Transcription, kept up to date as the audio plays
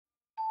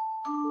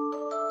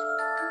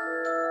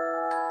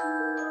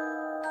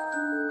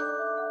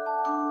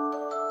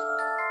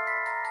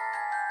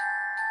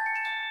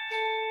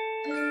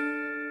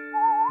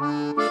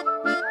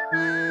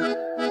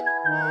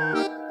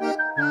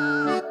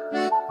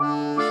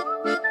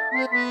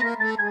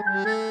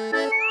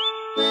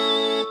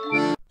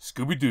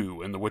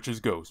Scooby-Doo and the Witch's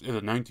Ghost is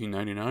a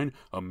 1999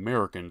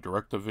 American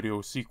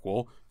direct-to-video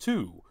sequel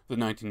to the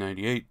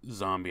 1998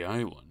 Zombie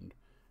Island.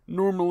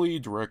 Normally,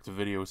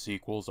 direct-to-video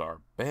sequels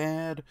are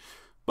bad,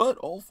 but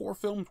all 4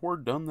 films were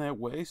done that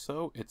way,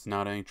 so it's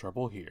not any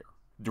trouble here.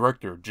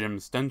 Director Jim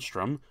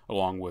Stenstrom,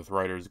 along with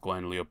writers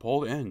Glenn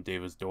Leopold and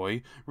Davis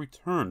Doy,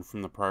 returned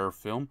from the prior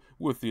film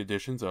with the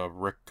additions of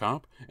Rick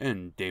Kopp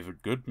and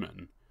David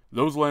Goodman.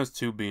 Those last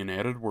 2 being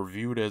added were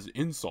viewed as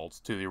insults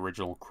to the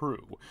original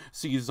crew.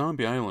 See,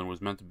 Zombie Island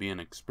was meant to be an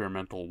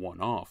experimental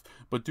one-off,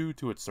 but due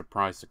to its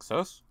surprise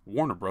success,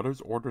 Warner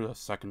Brothers ordered a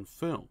second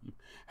film.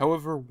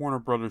 However, Warner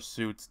Brothers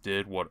suits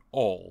did what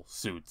all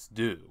suits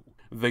do.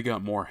 They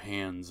got more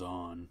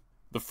hands-on.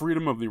 The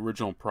freedom of the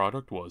original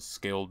product was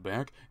scaled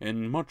back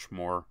and much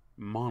more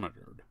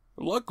monitored.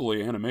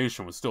 Luckily,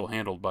 animation was still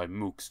handled by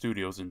Mook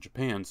Studios in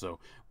Japan, so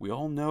we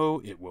all know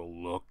it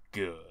will look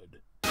good.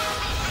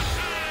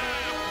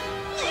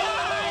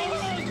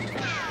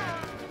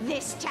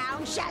 This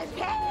town shall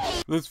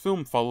pay! This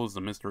film follows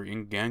the Mystery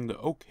Inc. gang to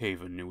Oak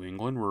Haven, New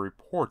England, where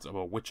reports of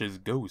a witch's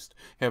ghost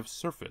have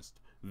surfaced.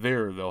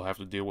 There, they'll have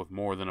to deal with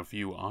more than a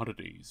few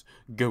oddities.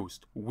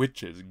 Ghost,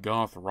 witches,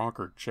 goth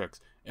rocker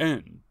chicks,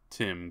 and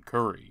Tim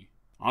Curry.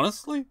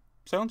 Honestly,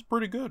 sounds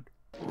pretty good.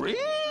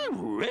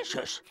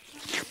 Delicious.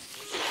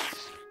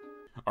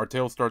 Our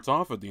tale starts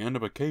off at the end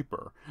of a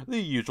caper.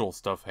 The usual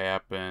stuff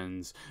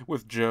happens,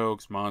 with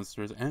jokes,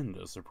 monsters, and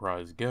a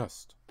surprise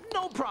guest.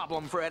 No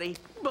problem, Freddy.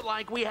 But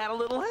like we had a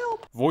little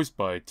help. Voiced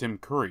by Tim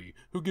Curry,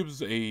 who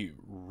gives a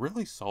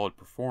really solid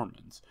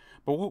performance.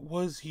 But what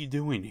was he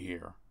doing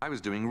here? I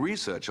was doing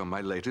research on my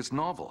latest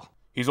novel.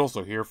 He's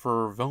also here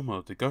for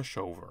Velma to gush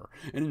over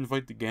and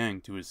invite the gang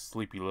to his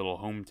sleepy little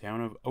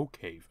hometown of Oak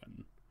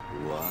Haven.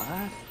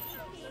 What?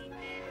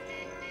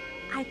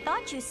 I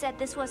thought you said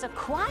this was a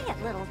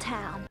quiet little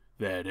town.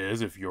 That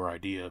is, if your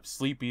idea of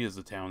sleepy is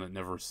a town that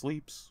never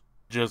sleeps.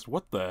 Just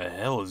what the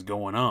hell is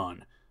going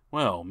on?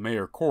 Well,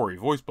 Mayor Corey,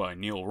 voiced by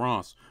Neil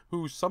Ross,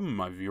 who some of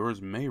my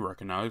viewers may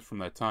recognize from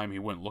that time he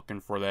went looking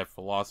for that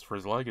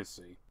philosopher's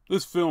legacy.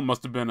 This film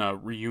must have been a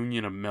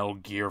reunion of Metal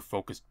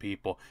Gear-focused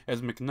people,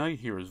 as McKnight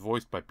here is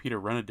voiced by Peter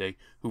Renaday,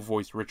 who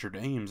voiced Richard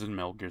Ames in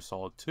Metal Gear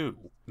Solid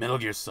 2. Metal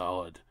Gear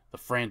Solid, the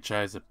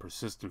franchise that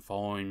persists in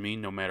following me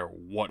no matter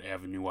what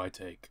avenue I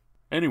take.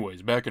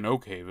 Anyways, back in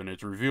Oak Haven,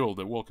 it's revealed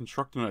that while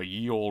constructing a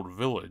ye-old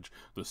village,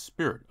 the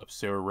spirit of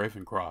Sarah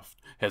Ravencroft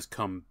has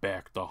come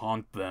back to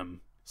haunt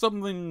them.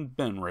 Something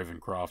Ben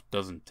Ravencroft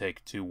doesn't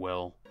take too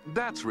well.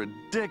 That's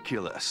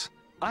ridiculous.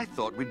 I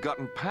thought we'd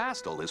gotten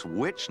past all this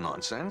witch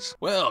nonsense.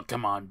 Well,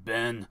 come on,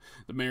 Ben.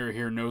 The mayor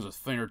here knows a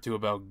thing or two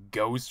about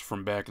ghosts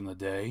from back in the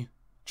day.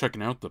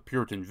 Checking out the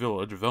Puritan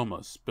village,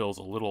 Velma spills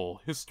a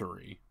little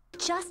history.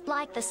 Just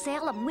like the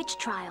Salem witch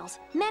trials,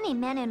 many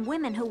men and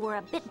women who were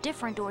a bit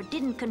different or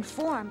didn't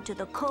conform to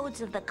the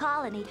codes of the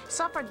colony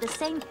suffered the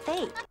same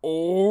fate.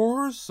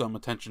 Or some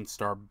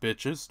attention-star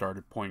bitches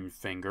started pointing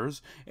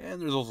fingers, and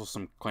there's also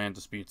some clan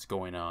disputes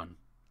going on.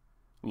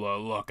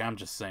 Look, I'm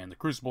just saying, the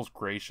Crucible's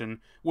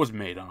creation was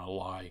made on a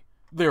lie.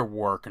 There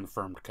were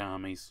confirmed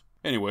commies.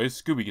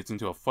 Anyways, Scooby gets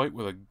into a fight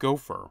with a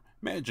gopher,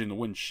 managing to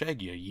win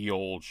Shaggy a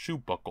ye-old shoe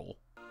buckle.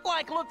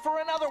 Like, look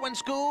for another one,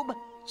 Scoob,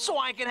 so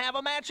I can have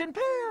a matching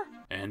pair.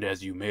 And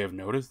as you may have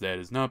noticed, that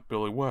is not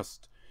Billy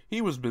West.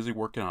 He was busy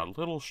working on a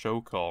little show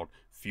called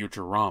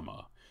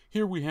Futurama.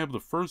 Here we have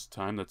the first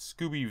time that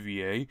Scooby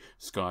VA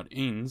Scott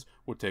Eanes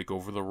would take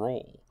over the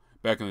role.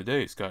 Back in the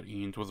day, Scott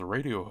Eanes was a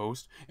radio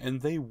host, and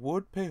they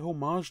would pay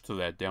homage to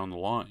that down the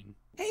line.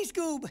 Hey,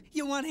 Scoob,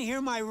 you want to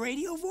hear my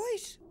radio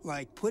voice?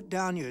 Like, put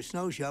down your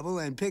snow shovel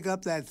and pick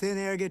up that thin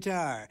air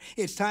guitar.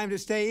 It's time to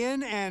stay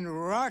in and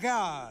rock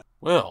on.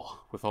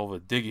 Well, with all the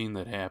digging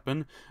that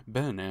happened,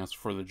 Ben asked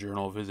for the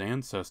journal of his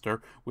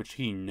ancestor, which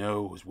he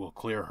knows will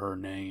clear her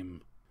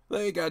name.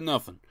 They got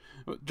nothing,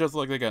 just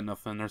like they got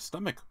nothing in their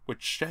stomach,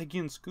 which Shaggy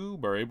and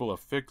Scoob are able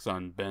to fix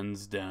on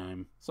Ben's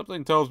dime.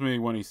 Something tells me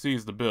when he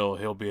sees the bill,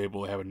 he'll be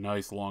able to have a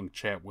nice long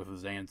chat with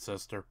his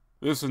ancestor.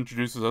 This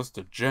introduces us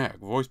to Jack,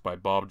 voiced by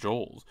Bob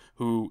Joles,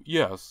 who,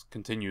 yes,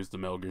 continues the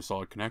Metal Gear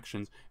Solid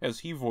connections, as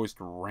he voiced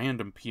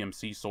random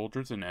PMC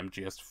soldiers in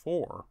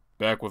MGS4.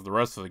 Back with the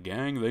rest of the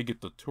gang, they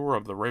get the tour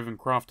of the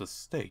Ravencroft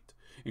estate,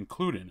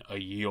 including a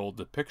ye-old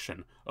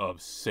depiction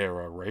of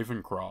Sarah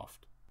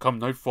Ravencroft. Come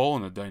nightfall,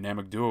 and the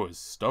dynamic duo is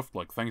stuffed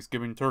like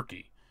Thanksgiving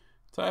turkey.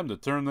 Time to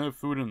turn that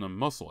food into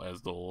muscle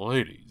as the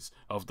ladies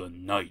of the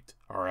night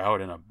are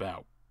out and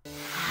about.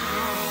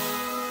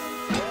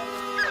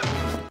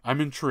 I'm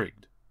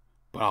intrigued,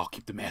 but I'll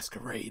keep the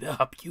masquerade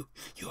up. You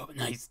have a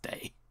nice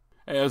day.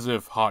 As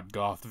if hot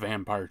goth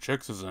vampire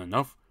chicks isn't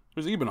enough,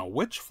 there's even a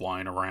witch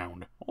flying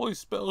around. Only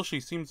spell she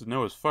seems to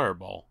know is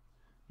Fireball.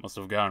 Must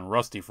have gotten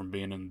rusty from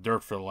being in the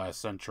dirt for the last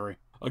century.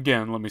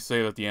 Again, let me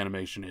say that the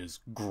animation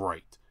is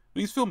great.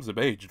 These films have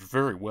aged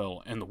very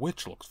well, and the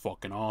witch looks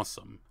fucking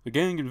awesome. The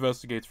gang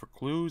investigates for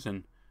clues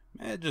and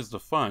manages to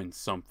find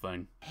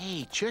something.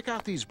 Hey, check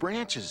out these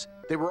branches.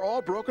 They were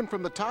all broken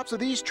from the tops of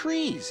these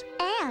trees.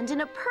 And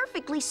in a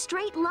perfectly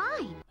straight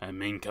line. I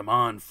mean, come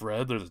on,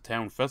 Fred, there's a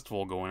town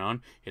festival going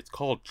on. It's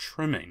called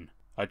trimming.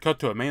 I'd cut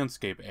to a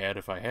Manscaped ad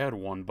if I had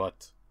one,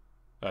 but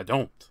I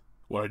don't.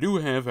 What I do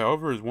have,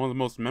 however, is one of the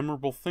most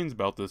memorable things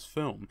about this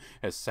film,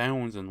 as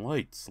sounds and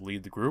lights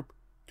lead the group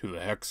to the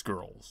Hex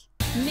Girls.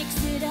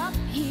 Mix it up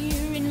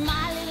here in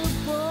my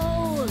little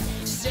bowl.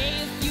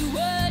 Say a few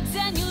words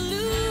and you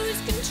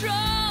lose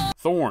control.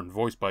 Thorn,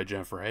 voiced by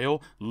Jennifer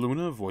Hale,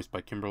 Luna, voiced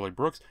by Kimberly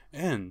Brooks,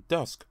 and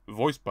Dusk,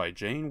 voiced by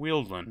Jane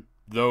Wheeldon.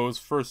 Those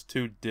first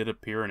two did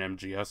appear in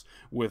MGS,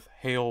 with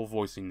Hale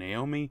voicing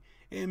Naomi,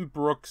 and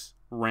Brooks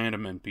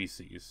random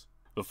NPCs.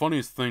 The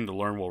funniest thing to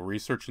learn while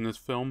researching this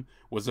film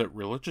was that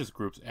religious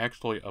groups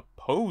actually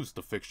opposed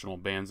the fictional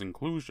band's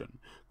inclusion,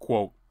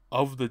 quote,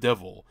 of the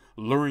devil,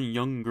 luring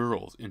young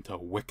girls into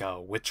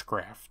Wicca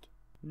witchcraft.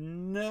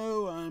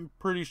 No, I'm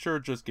pretty sure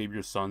it just gave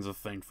your sons a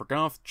thing for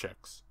goth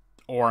chicks.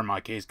 Or in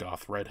my case,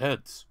 goth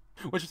redheads.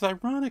 Which is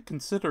ironic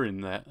considering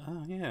that,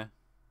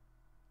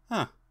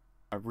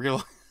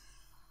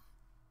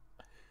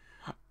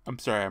 I'm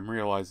sorry, I'm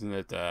realizing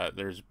that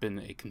there's been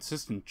a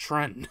consistent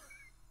trend.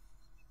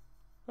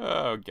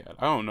 Oh god,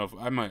 I don't know if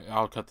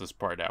I'll cut this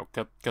part out.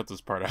 Cut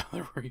this part out of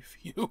the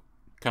review.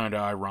 Kinda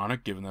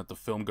ironic given that the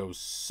film goes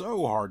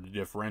so hard to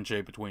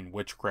differentiate between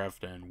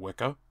witchcraft and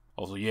Wicca.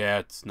 Also, yeah,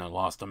 it's not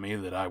lost on me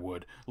that I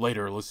would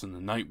later listen to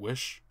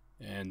Nightwish,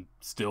 and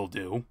still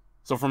do.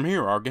 So from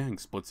here, our gang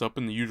splits up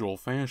in the usual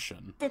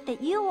fashion.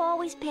 That you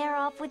always pair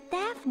off with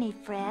Daphne,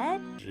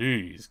 Fred.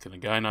 Jeez, can a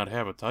guy not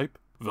have a type?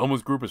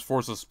 Velma's group is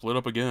forced to split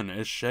up again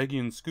as Shaggy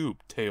and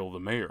Scoop tail the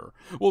mayor,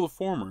 while the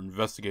former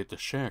investigate the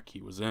shack he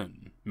was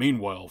in.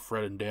 Meanwhile,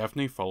 Fred and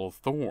Daphne follow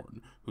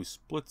Thorn, who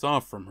splits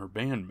off from her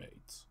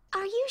bandmates.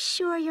 Are you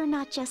sure you're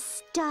not just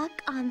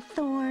stuck on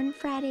Thorn,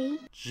 Freddy?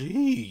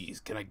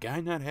 Jeez, can a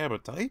guy not have a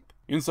type?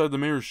 Inside the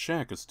mayor's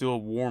shack, a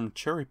still warm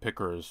cherry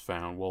picker is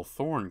found, while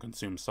Thorn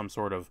consumes some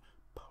sort of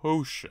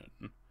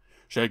potion.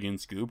 Shaggy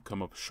and Scoop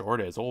come up short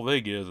as all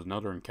they get is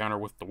another encounter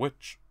with the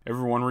witch.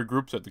 Everyone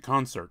regroups at the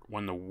concert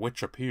when the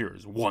witch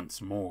appears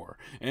once more,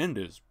 and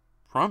is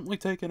promptly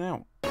taken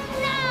out.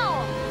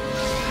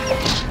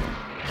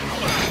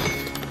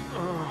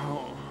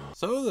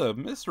 So the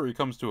mystery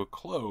comes to a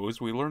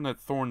close. We learn that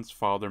Thorn's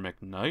father,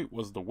 McKnight,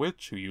 was the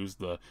witch who used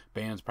the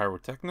band's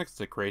pyrotechnics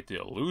to create the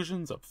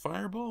illusions of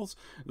fireballs.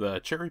 The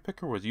cherry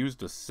picker was used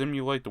to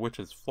simulate the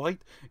witch's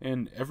flight,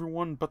 and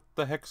everyone but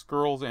the Hex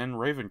Girls and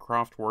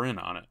Ravencroft were in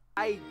on it.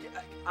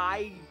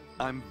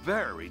 I'm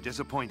very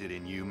disappointed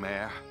in you,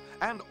 Mayor.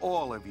 And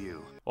all of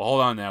you. Well,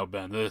 hold on now,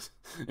 Ben. This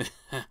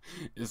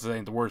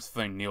ain't the worst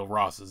thing Neil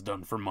Ross has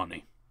done for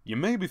money. You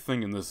may be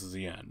thinking this is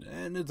the end,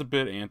 and it's a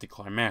bit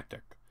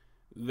anticlimactic.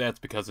 That's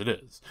because it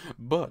is.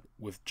 But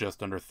with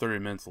just under 30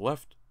 minutes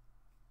left,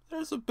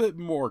 there's a bit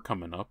more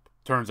coming up.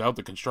 Turns out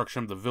the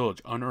construction of the village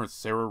unearthed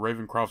Sarah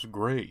Ravencroft's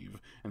grave,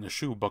 and the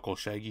shoe buckle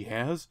Shaggy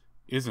has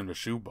isn't a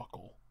shoe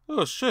buckle.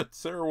 Oh shit,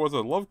 Sarah was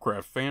a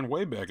Lovecraft fan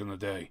way back in the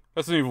day.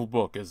 That's an evil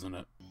book, isn't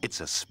it? It's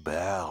a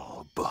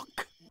spell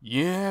book.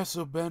 Yeah,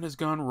 so Ben has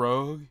gone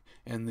rogue,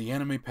 and the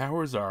enemy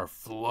powers are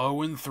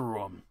flowing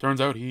through him.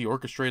 Turns out he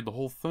orchestrated the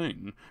whole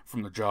thing,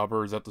 from the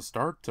jobbers at the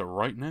start to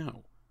right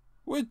now.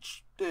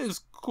 Which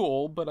is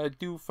cool, but I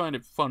do find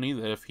it funny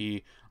that if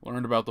he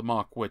learned about the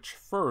Mock Witch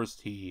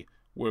first, he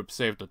would have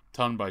saved a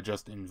ton by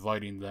just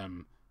inviting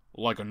them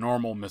like a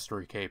normal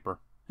mystery caper.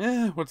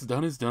 What's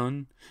done is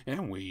done,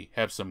 and we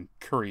have some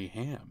curry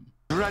ham.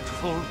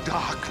 Dreadful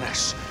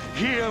darkness,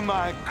 hear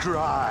my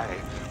cry.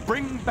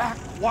 Bring back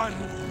one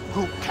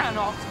who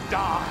cannot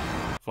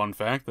die. Fun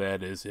fact,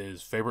 that is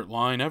his favorite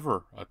line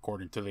ever,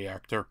 according to the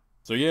actor.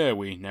 So yeah,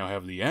 we now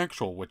have the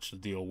actual witch to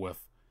deal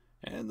with.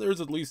 And there's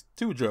at least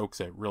two jokes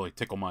that really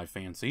tickle my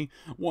fancy.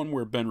 One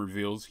where Ben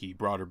reveals he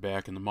brought her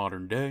back in the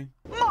modern day.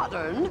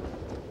 Modern?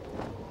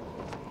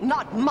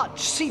 Not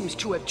much seems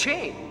to have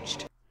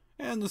changed.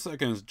 And the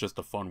second is just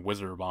a fun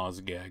Wizard of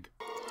Oz gag.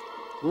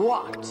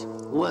 What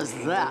was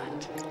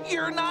that?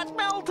 You're not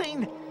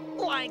melting!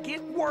 Like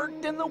it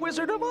worked in The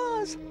Wizard of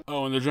Oz!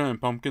 Oh, and the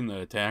giant pumpkin that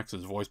attacks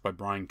is voiced by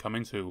Brian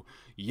Cummings, who,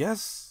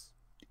 yes,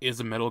 is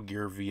a Metal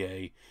Gear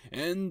VA,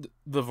 and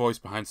the voice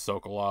behind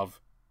Sokolov.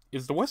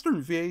 Is the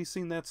Western VA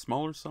scene that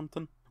small or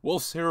something? Well,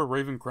 Sarah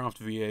Ravencroft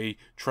VA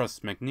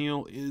Trust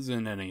McNeil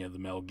isn't any of the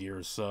Metal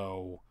Gears,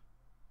 so...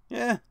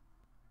 yeah.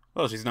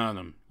 Well, she's not in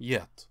them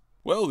yet.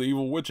 Well, the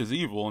evil witch is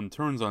evil and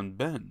turns on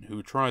Ben,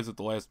 who tries at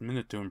the last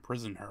minute to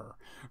imprison her.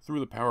 Through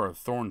the power of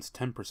Thorn's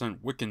 10%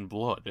 Wiccan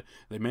blood,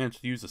 they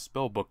manage to use a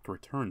spellbook to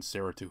return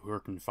Sarah to her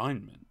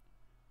confinement.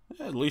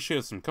 At least she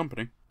has some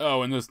company.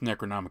 Oh, and this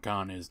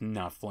Necronomicon is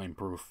not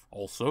flame-proof.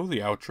 Also, the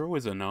outro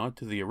is a nod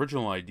to the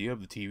original idea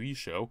of the TV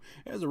show,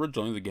 as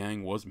originally the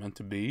gang was meant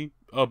to be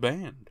a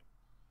band.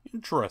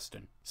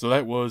 Interesting. So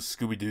that was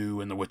Scooby-Doo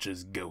and the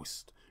Witch's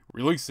Ghost.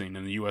 Releasing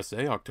in the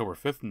USA October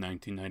 5th,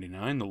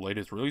 1999, the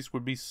latest release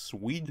would be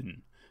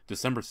Sweden,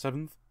 December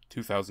 7th,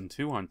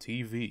 2002 on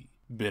TV.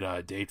 Bit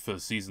odd date for the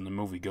season the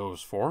movie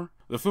goes for.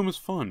 The film is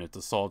fun. It's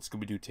a solid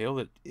Scooby-Doo tale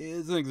that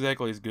isn't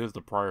exactly as good as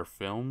the prior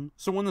film.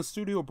 So when the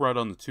studio brought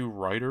on the two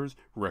writers,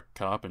 Rick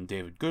Kopp and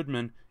David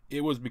Goodman,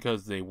 it was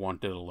because they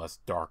wanted a less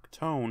dark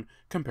tone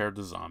compared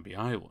to Zombie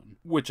Island.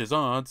 Which is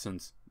odd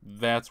since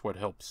That's what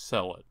helped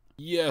sell it.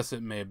 Yes,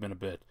 it may have been a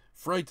bit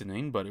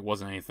frightening, but it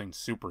wasn't anything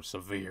super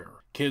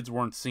severe. Kids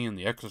weren't seeing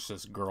the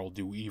Exorcist girl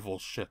do evil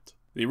shit.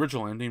 The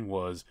original ending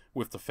was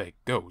with the fake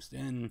ghost,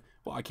 and,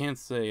 well, I can't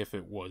say if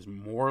it was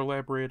more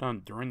elaborated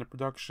on during the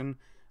production.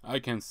 I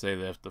can say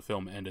that if the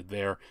film ended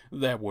there,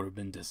 that would have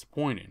been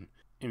disappointing.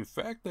 In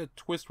fact, that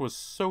twist was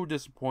so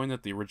disappointing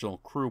that the original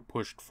crew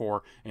pushed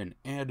for and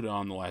added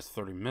on the last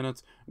 30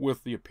 minutes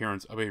with the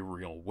appearance of a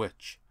real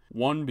witch.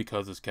 One,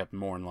 because it's kept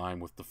more in line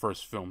with the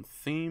first film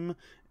theme,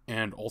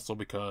 and also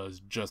because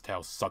just how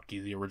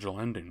sucky the original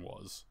ending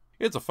was.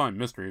 It's a fine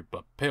mystery,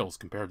 but pales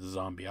compared to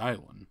Zombie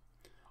Island.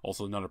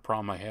 Also, another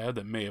problem I had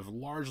that may have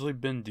largely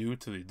been due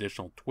to the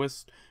additional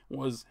twist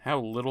was how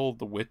little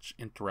the witch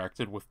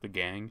interacted with the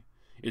gang.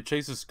 It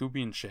chases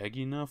Scooby and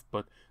Shaggy enough,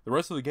 but the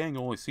rest of the gang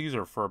only sees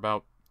her for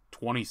about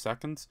 20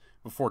 seconds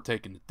before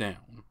taking it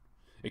down.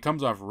 It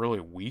comes off really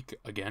weak,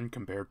 again,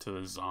 compared to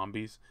the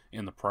zombies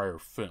in the prior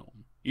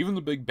film. Even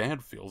the big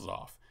bad feels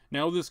off.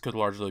 Now, this could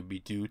largely be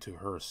due to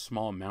her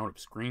small amount of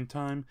screen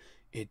time.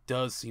 It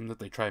does seem that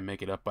they try to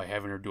make it up by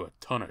having her do a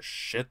ton of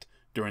shit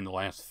during the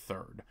last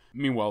third.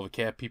 Meanwhile, the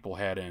cat people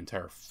had an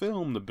entire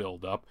film to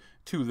build up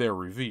to their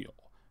reveal.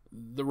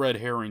 The red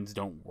herrings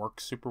don't work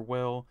super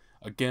well.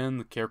 Again,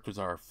 the characters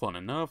are fun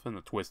enough, and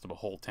the twist of a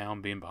whole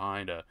town being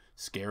behind a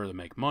scare to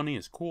make money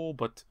is cool,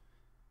 but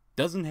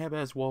doesn't have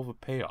as well of a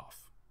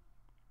payoff.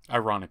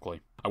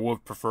 Ironically, I would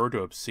have preferred to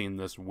have seen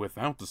this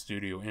without the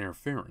studio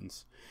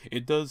interference.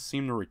 It does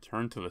seem to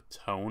return to the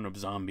tone of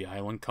Zombie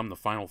Island come the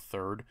final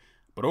third,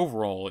 but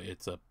overall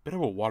it's a bit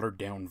of a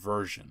watered-down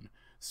version.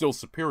 Still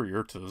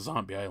superior to the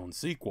Zombie Island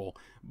sequel,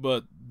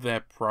 but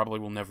that probably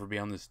will never be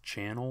on this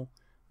channel,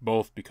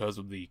 both because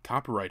of the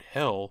copyright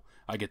hell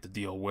I get to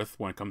deal with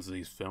when it comes to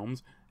these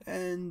films,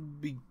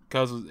 and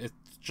because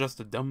it's just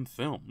a dumb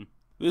film.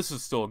 This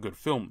is still a good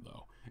film,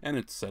 though, and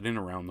its setting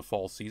around the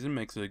fall season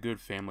makes it a good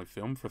family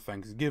film for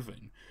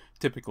Thanksgiving.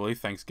 Typically,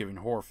 Thanksgiving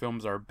horror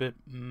films are a bit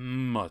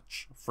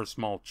much for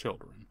small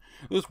children.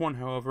 This one,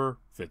 however,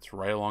 fits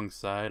right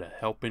alongside a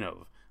helping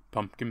of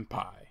pumpkin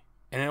pie.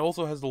 And it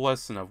also has the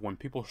lesson of when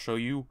people show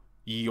you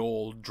ye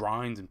old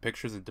drawings and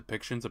pictures and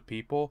depictions of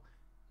people,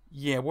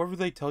 yeah, whatever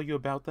they tell you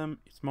about them,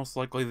 it's most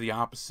likely the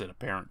opposite,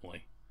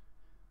 apparently.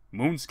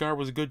 Moonscar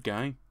was a good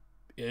guy.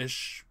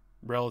 Ish.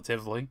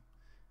 Relatively.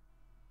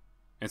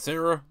 And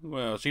Sarah,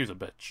 well, she was a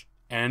bitch.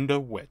 And a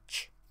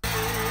witch.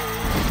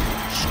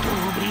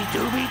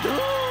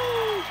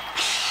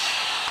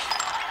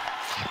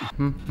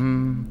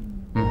 Scooby-Dooby-Doo!